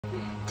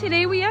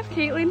Today we have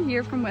Caitlin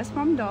here from West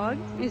Palm Dog,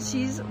 and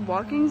she's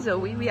walking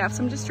Zoe. We have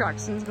some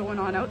distractions going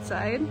on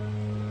outside.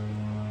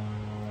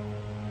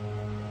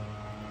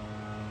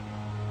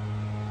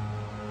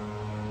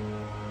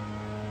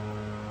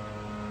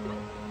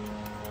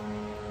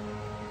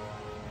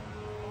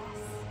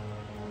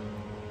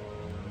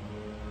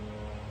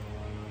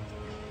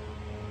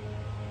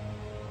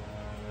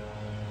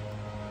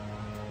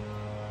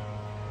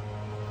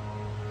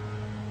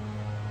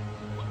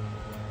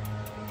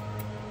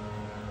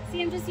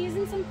 See, I'm just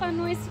using some fun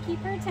noise to keep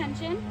her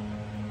attention.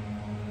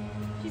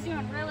 She's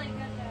doing really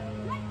good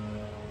though.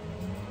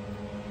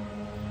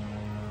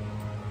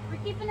 We're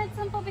keeping it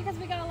simple because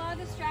we got a lot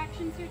of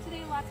distractions here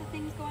today, lots of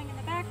things going in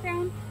the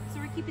background.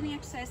 So we're keeping the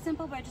exercise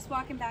simple by just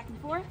walking back and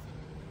forth.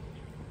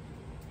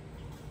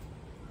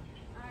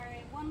 All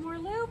right, one more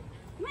loop.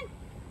 Come on.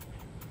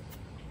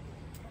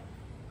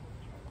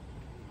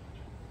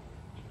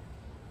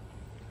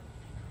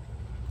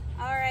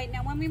 All right,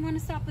 now when we want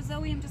to stop with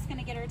Zoe, I'm just going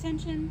to get her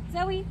attention.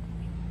 Zoe.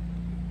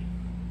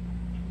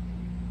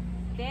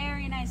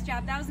 Very nice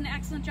job. That was an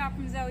excellent job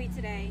from Zoe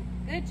today.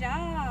 Good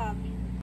job.